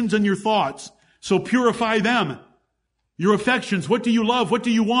affections and your thoughts, so purify them. Your affections, what do you love? What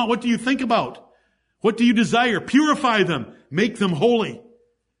do you want? What do you think about? What do you desire? Purify them. Make them holy.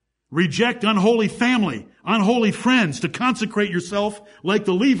 Reject unholy family, unholy friends to consecrate yourself like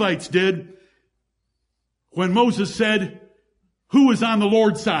the Levites did when Moses said, "Who is on the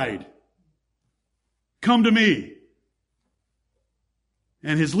Lord's side? Come to me."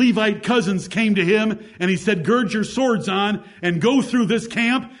 And his Levite cousins came to him and he said, "Gird your swords on and go through this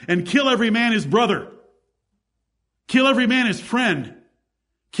camp and kill every man his brother. Kill every man his friend.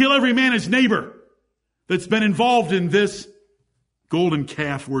 Kill every man his neighbor that's been involved in this golden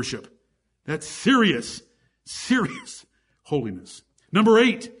calf worship." That's serious holiness. Number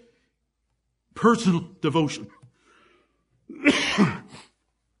 8, personal devotion.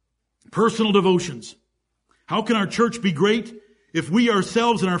 Personal devotions. How can our church be great if we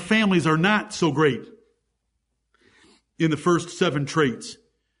ourselves and our families are not so great? In the first 7 traits.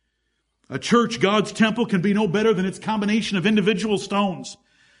 A church, God's temple, can be no better than its combination of individual stones.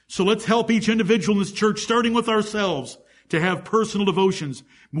 So let's help each individual in this church, starting with ourselves, to have personal devotions.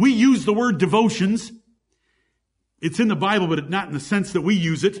 We use the word devotions. It's in the Bible, but not in the sense that we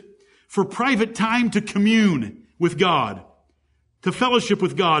use it. For private time to commune with God, to fellowship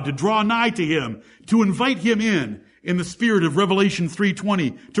with God, to draw nigh to Him, to invite Him in the spirit of Revelation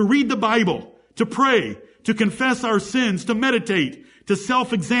 3:20, to read the Bible, to pray, to confess our sins, to meditate, to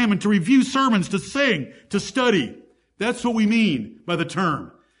self-examine, to review sermons, to sing, to study. That's what we mean by the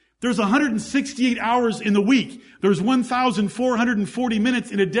term. There's 168 hours in the week. There's 1,440 minutes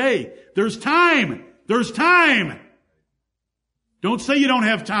in a day. There's time. There's time. Don't say you don't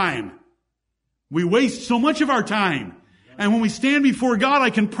have time. We waste so much of our time. And when we stand before God, I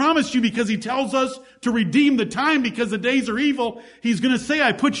can promise you, because He tells us to redeem the time because the days are evil, He's going to say,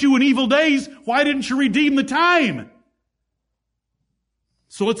 "I put you in evil days. Why didn't you redeem the time?"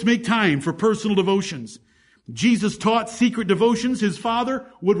 So let's make time for personal devotions. Jesus taught secret devotions. His Father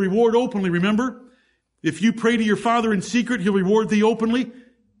would reward openly, remember? If you pray to your Father in secret, He'll reward thee openly.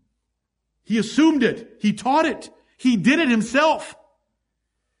 He assumed it. He taught it. He did it Himself.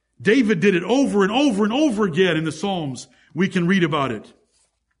 David did it over and over and over again in the Psalms. We can read about it.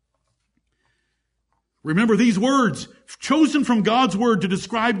 Remember these words, chosen from God's Word to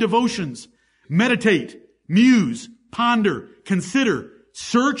describe devotions. Meditate, muse, ponder, consider,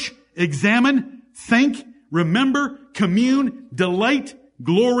 search, examine, think, remember, commune, delight,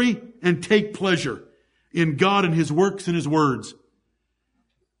 glory, and take pleasure in God and His works and His words.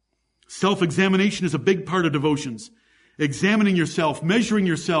 Self-examination is a big part of devotions. Examining yourself, measuring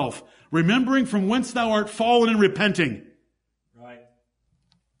yourself, remembering from whence thou art fallen and repenting. Right.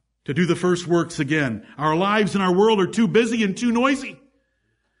 To do the first works again. Our lives and our world are too busy and too noisy.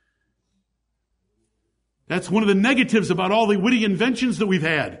 That's one of the negatives about all the witty inventions that we've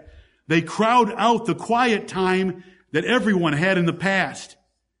had. They crowd out the quiet time that everyone had in the past.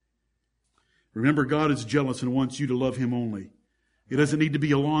 Remember, God is jealous and wants you to love Him only. It doesn't need to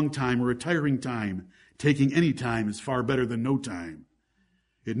be a long time or a tiring time. Taking any time is far better than no time.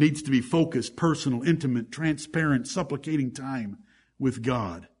 It needs to be focused, personal, intimate, transparent, supplicating time with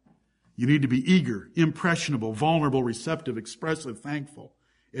God. You need to be eager, impressionable, vulnerable, receptive, expressive, thankful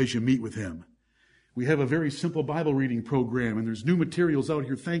as you meet with Him. We have a very simple Bible reading program, and there's new materials out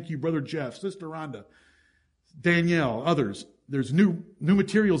here. Thank you, Brother Jeff, Sister Rhonda, Danielle, others. There's new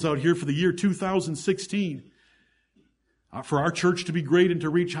materials out here for the year 2016. For our church to be great and to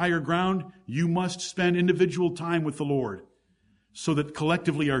reach higher ground, you must spend individual time with the Lord so that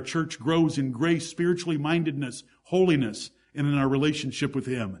collectively our church grows in grace, spiritually mindedness, holiness, and in our relationship with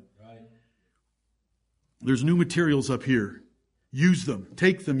Him. Right. There's new materials up here. Use them.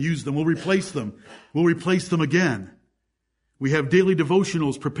 Take them. Use them. We'll replace them. We'll replace them again. We have daily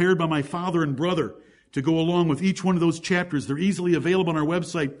devotionals prepared by my father and brother to go along with each one of those chapters. They're easily available on our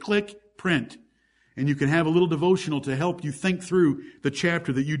website. Click, print. And you can have a little devotional to help you think through the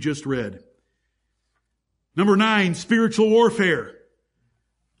chapter that you just read. Number 9, spiritual warfare.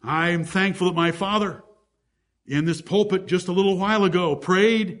 I am thankful that my father in this pulpit just a little while ago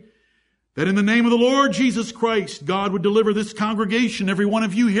prayed that in the name of the Lord Jesus Christ, God would deliver this congregation, every one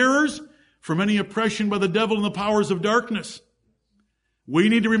of you hearers, from any oppression by the devil and the powers of darkness. We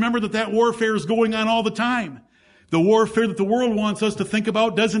need to remember that warfare is going on all the time. The warfare that the world wants us to think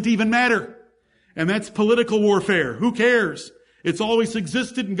about doesn't even matter. And that's political warfare. Who cares? It's always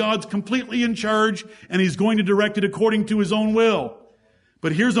existed, and God's completely in charge, and He's going to direct it according to His own will.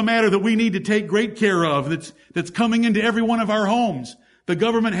 But here's a matter that we need to take great care of that's coming into every one of our homes. The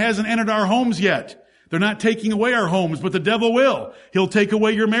government hasn't entered our homes yet. They're not taking away our homes, but the devil will. He'll take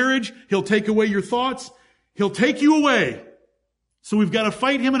away your marriage. He'll take away your thoughts. He'll take you away. So we've got to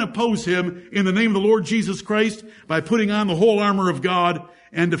fight him and oppose him in the name of the Lord Jesus Christ by putting on the whole armor of God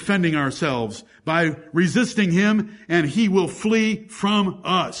and defending ourselves, by resisting him, and he will flee from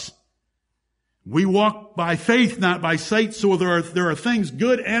us. We walk by faith, not by sight, so there are things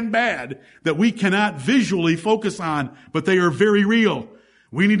good and bad that we cannot visually focus on, but they are very real.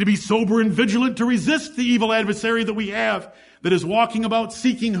 We need to be sober and vigilant to resist the evil adversary that we have, that is walking about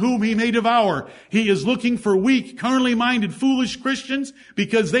seeking whom he may devour. He is looking for weak, carnally minded, foolish Christians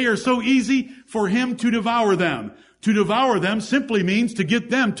because they are so easy for him to devour them. To devour them simply means to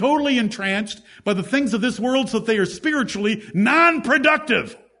get them totally entranced by the things of this world so that they are spiritually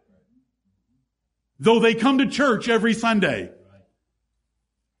non-productive, though they come to church every Sunday.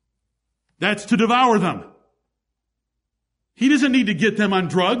 That's to devour them. He doesn't need to get them on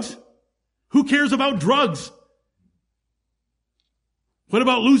drugs. Who cares about drugs? What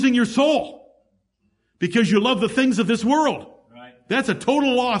about losing your soul because you love the things of this world? Right. That's a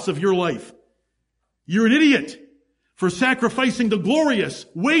total loss of your life. You're an idiot for sacrificing the glorious,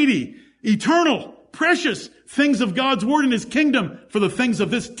 weighty, eternal, precious things of God's Word and His kingdom for the things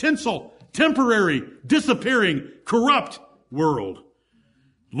of this tinsel, temporary, disappearing, corrupt world.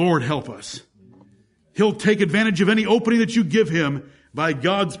 Lord, help us. He'll take advantage of any opening that you give him by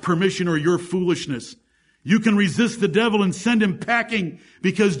God's permission or your foolishness. You can resist the devil and send him packing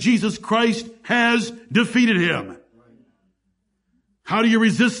because Jesus Christ has defeated him. How do you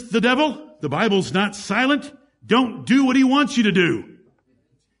resist the devil? The Bible's not silent. Don't do what he wants you to do.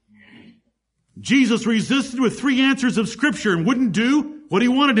 Jesus resisted with 3 answers of Scripture and wouldn't do what he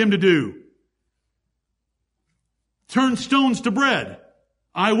wanted him to do. Turn stones to bread.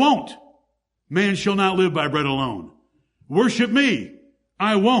 I won't. Man shall not live by bread alone. Worship me.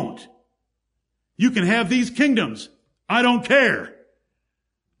 I won't. You can have these kingdoms. I don't care.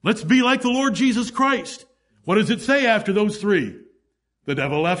 Let's be like the Lord Jesus Christ. What does it say after those 3? The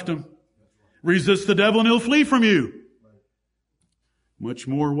devil left him. Resist the devil and he'll flee from you. Much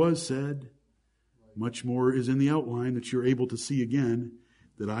more was said. Much more is in the outline that you're able to see again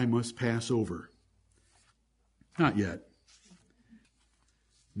that I must pass over. Not yet.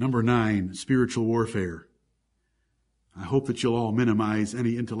 Number 9, spiritual warfare. I hope that you'll all minimize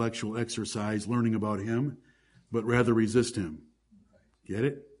any intellectual exercise learning about him, but rather resist him. Get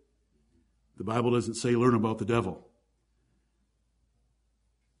it? The Bible doesn't say learn about the devil.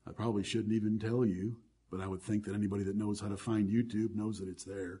 I probably shouldn't even tell you, but I would think that anybody that knows how to find YouTube knows that it's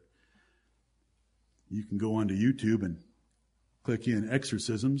there. You can go onto YouTube and click in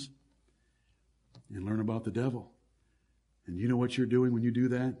exorcisms and learn about the devil. And you know what you're doing when you do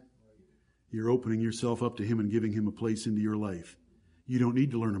that? You're opening yourself up to him and giving him a place into your life. You don't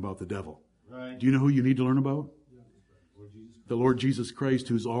need to learn about the devil. Right. Do you know who you need to learn about? The Lord Jesus Christ,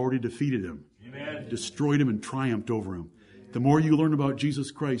 who's already defeated him, Amen. Destroyed him and triumphed over him. The more you learn about Jesus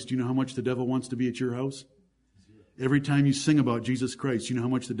Christ, do you know how much the devil wants to be at your house? Every time you sing about Jesus Christ, you know how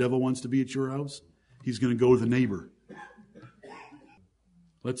much the devil wants to be at your house? He's going to go to the neighbor.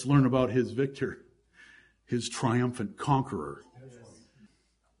 Let's learn about his victor, his triumphant conqueror.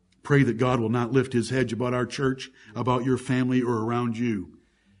 Pray that God will not lift his hedge about our church, about your family, or around you,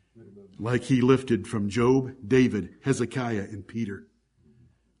 like he lifted from Job, David, Hezekiah, and Peter.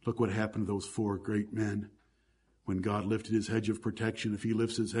 Look what happened to those four great men when God lifted his hedge of protection. If he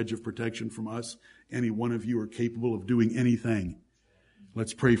lifts his hedge of protection from us, any one of you are capable of doing anything.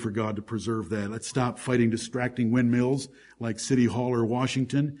 Let's pray for God to preserve that. Let's stop fighting distracting windmills like City Hall or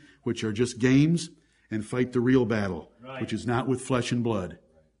Washington, which are just games, and fight the real battle, which is not with flesh and blood.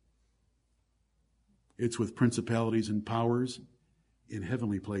 It's with principalities and powers in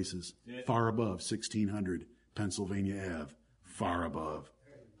heavenly places, far above 1600 Pennsylvania Ave, far above.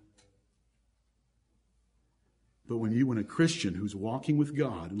 But when a Christian who's walking with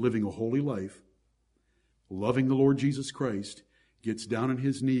God and living a holy life, loving the Lord Jesus Christ, gets down on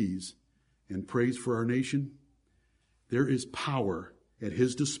his knees and prays for our nation, there is power at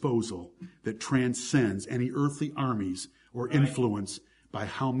his disposal that transcends any earthly armies or influence by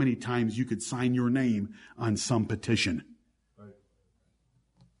how many times you could sign your name on some petition. Right.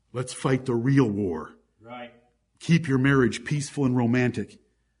 Let's fight the real war. Right. Keep your marriage peaceful and romantic,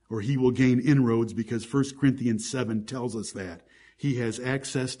 or he will gain inroads, because 1 Corinthians 7 tells us that. He has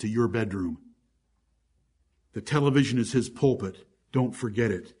access to your bedroom. The television is his pulpit. Don't forget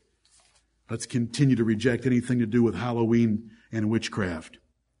it. Let's continue to reject anything to do with Halloween and witchcraft.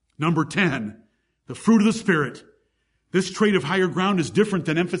 Number 10, the fruit of the Spirit. This trait of higher ground is different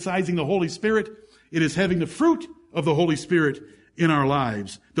than emphasizing the Holy Spirit. It is having the fruit of the Holy Spirit in our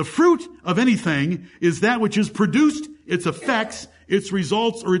lives. The fruit of anything is that which is produced, its effects, its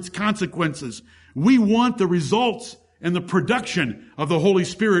results, or its consequences. We want the results and the production of the Holy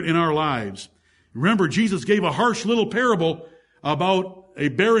Spirit in our lives. Remember, Jesus gave a harsh little parable about a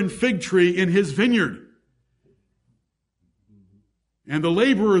barren fig tree in his vineyard. And the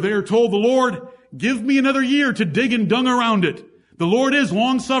laborer there told the Lord, "Give me another year to dig and dung around it." The Lord is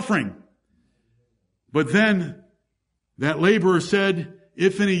long-suffering. But then that laborer said,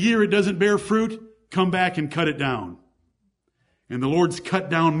 "If in a year it doesn't bear fruit, come back and cut it down." And the Lord's cut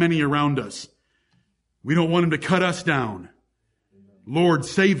down many around us. We don't want him to cut us down. Lord,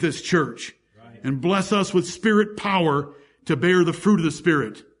 save this church and bless us with Spirit power to bear the fruit of the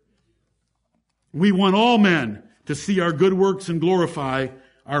Spirit. We want all men to see our good works and glorify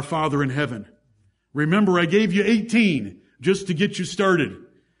our Father in heaven. Remember, I gave you 18 just to get you started.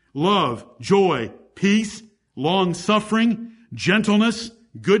 Love, joy, peace, long-suffering, gentleness,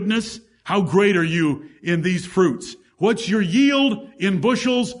 goodness. How great are you in these fruits? What's your yield in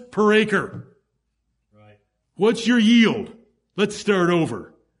bushels per acre? Right. What's your yield? Let's start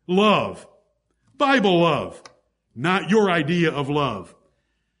over. Love. Bible love. Not your idea of love.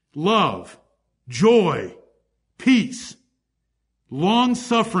 Love, joy, peace,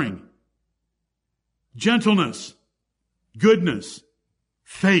 long-suffering, gentleness, goodness,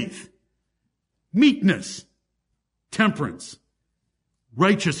 faith, meekness, temperance,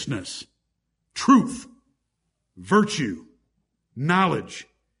 righteousness, truth, virtue, knowledge,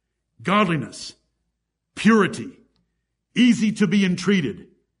 godliness, purity, easy to be entreated,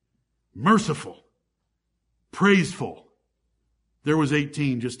 merciful, praiseful. There was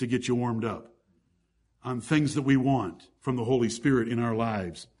 18 just to get you warmed up on things that we want from the Holy Spirit in our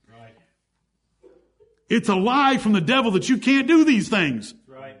lives. Right. It's a lie from the devil that you can't do these things.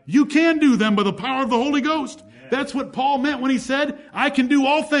 Right. You can do them by the power of the Holy Ghost. Yeah. That's what Paul meant when he said, "I can do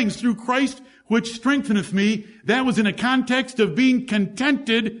all things through Christ which strengtheneth me." That was in a context of being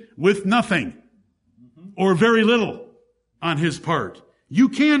contented with nothing or very little on his part. You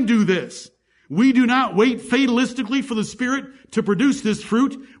can do this. We do not wait fatalistically for the Spirit to produce this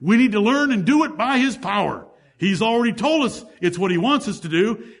fruit. We need to learn and do it by his power. He's already told us it's what he wants us to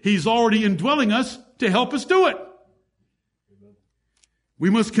do. He's already indwelling us to help us do it. We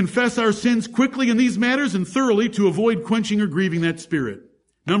must confess our sins quickly in these matters and thoroughly to avoid quenching or grieving that Spirit.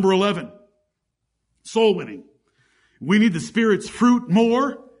 Number 11, soul winning. We need the Spirit's fruit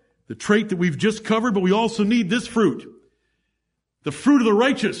more, the trait that we've just covered, but we also need this fruit. The fruit of the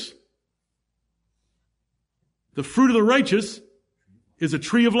righteous. The fruit of the righteous is a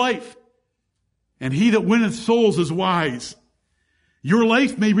tree of life. And he that winneth souls is wise. Your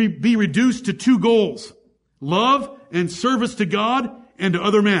life may be reduced to two goals: love and service to God and to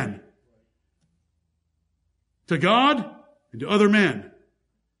other men. To God and to other men.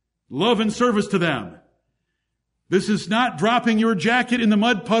 Love and service to them. This is not dropping your jacket in the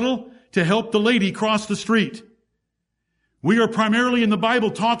mud puddle to help the lady cross the street. We are primarily in the Bible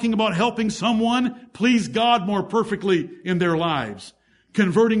talking about helping someone please God more perfectly in their lives.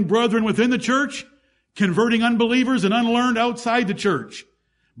 Converting brethren within the church, converting unbelievers and unlearned outside the church.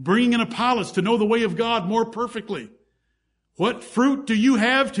 Bringing in Apollos to know the way of God more perfectly. What fruit do you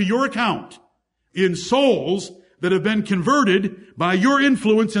have to your account in souls that have been converted by your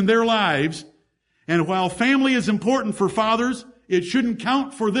influence in their lives? And while family is important for fathers, it shouldn't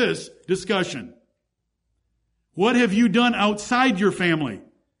count for this discussion. What have you done outside your family?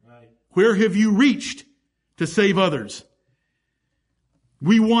 Right. Where have you reached to save others?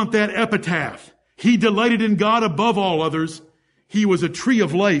 We want that epitaph. He delighted in God above all others. He was a tree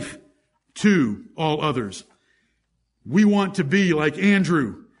of life to all others. We want to be like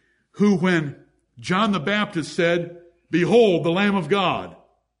Andrew, who when John the Baptist said, "Behold, the Lamb of God,"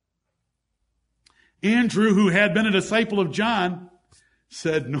 Andrew, who had been a disciple of John,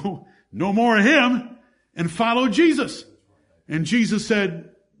 said, no more of him, and followed Jesus. And Jesus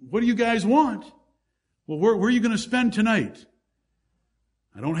said, "What do you guys want?" "Well, where are you going to spend tonight?"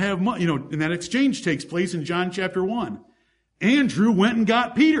 "I don't have money." And that exchange takes place in John chapter 1. Andrew went and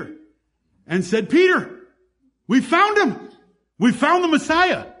got Peter and said, "Peter, we found him. We found the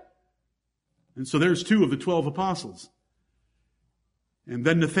Messiah." And so there's 2 of the 12 apostles. And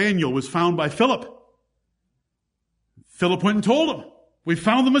then Nathanael was found by Philip. Philip went and told him, "We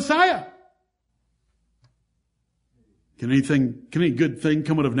found the Messiah." Can any good thing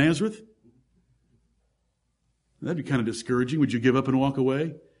come out of Nazareth? That'd be kind of discouraging. Would you give up and walk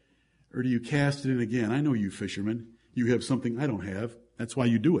away? Or do you cast it in again? I know you fishermen. You have something I don't have. That's why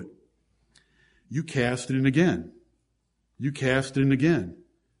you do it. You cast it in again. You cast it in again.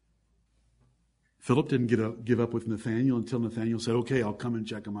 Philip didn't give up with Nathanael until Nathanael said, "Okay, I'll come and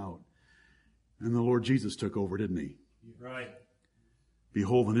check him out." And the Lord Jesus took over, didn't he? Right.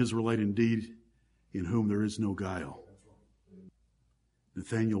 "Behold, an Israelite indeed, in whom there is no guile."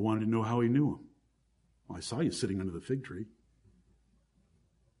 Nathanael wanted to know how he knew him. "Well, I saw you sitting under the fig tree."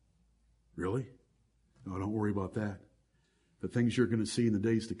 "Really?" "No, don't worry about that. The things you're going to see in the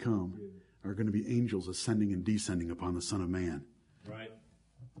days to come are going to be angels ascending and descending upon the Son of Man." Right.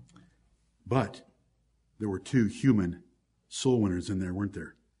 But there were 2 human soul winners in there, weren't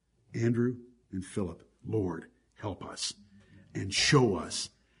there? Andrew and Philip. "Lord, help us and show us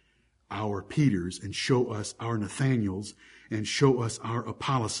our Peters and show us our Nathaniels and show us our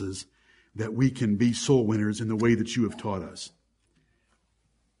Apolloses, that we can be soul winners in the way that you have taught us."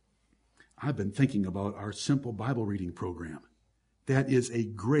 I've been thinking about our simple Bible reading program. That is a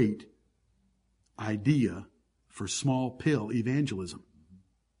great idea for small pill evangelism.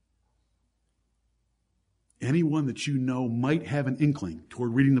 Anyone that you know might have an inkling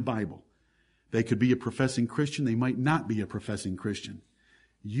toward reading the Bible. They could be a professing Christian. They might not be a professing Christian.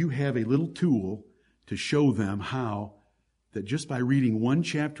 You have a little tool to show them how that just by reading 1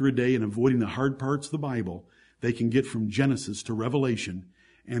 chapter a day and avoiding the hard parts of the Bible, they can get from Genesis to Revelation.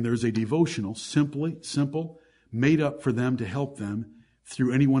 And there's a devotional, simple, made up for them to help them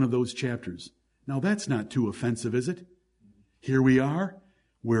through any one of those chapters. Now that's not too offensive, is it? Here we are.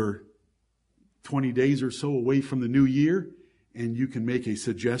 We're 20 days or so away from the new year, and you can make a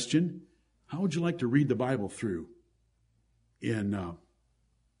suggestion. How would you like to read the Bible through in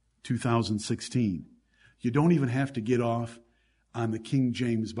 2016? You don't even have to get off on the King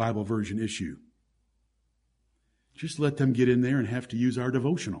James Bible version issue. Just let them get in there and have to use our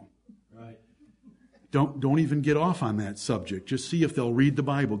devotional. Right. Don't even get off on that subject. Just see if they'll read the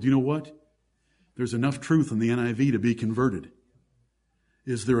Bible. Do you know what? There's enough truth in the NIV to be converted.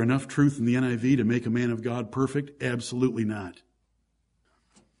 Is there enough truth in the NIV to make a man of God perfect? Absolutely not.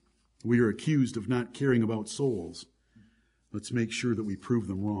 We are accused of not caring about souls. Let's make sure that we prove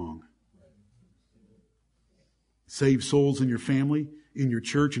them wrong. Save souls in your family, in your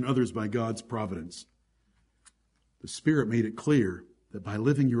church, and others by God's providence. The Spirit made it clear that by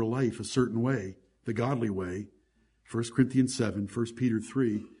living your life a certain way, the godly way, 1 Corinthians 7, 1 Peter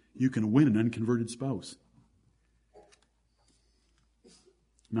 3, you can win an unconverted spouse.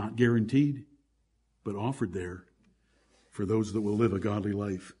 Not guaranteed, but offered there for those that will live a godly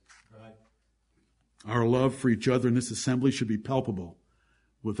life. Right. Our love for each other in this assembly should be palpable,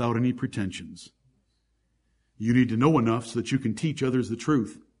 without any pretensions. You need to know enough so that you can teach others the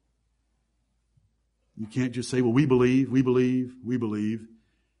truth. You can't just say, well, we believe, we believe, we believe.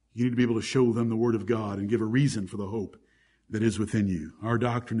 You need to be able to show them the Word of God and give a reason for the hope that is within you. Our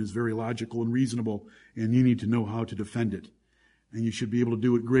doctrine is very logical and reasonable, and you need to know how to defend it. And you should be able to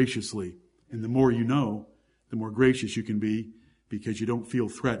do it graciously. And the more you know, the more gracious you can be, because you don't feel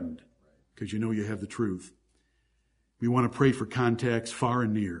threatened, because you know you have the truth. We want to pray for contacts far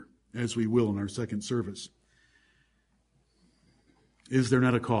and near, as we will in our second service. Is there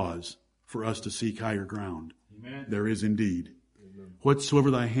not a cause for us to seek higher ground? Amen. There is indeed. Amen. Whatsoever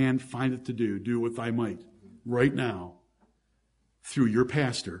thy hand findeth to do, do with thy might. Right now, through your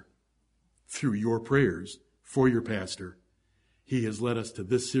pastor, through your prayers for your pastor, he has led us to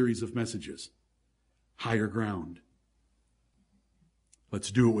this series of messages. Higher ground.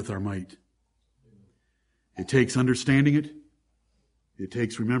 Let's do it with our might. It takes understanding it. It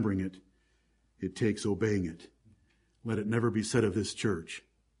takes remembering it. It takes obeying it. Let it never be said of this church,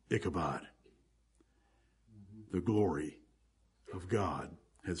 Ichabod. The glory of God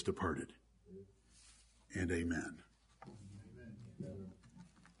has departed. And amen.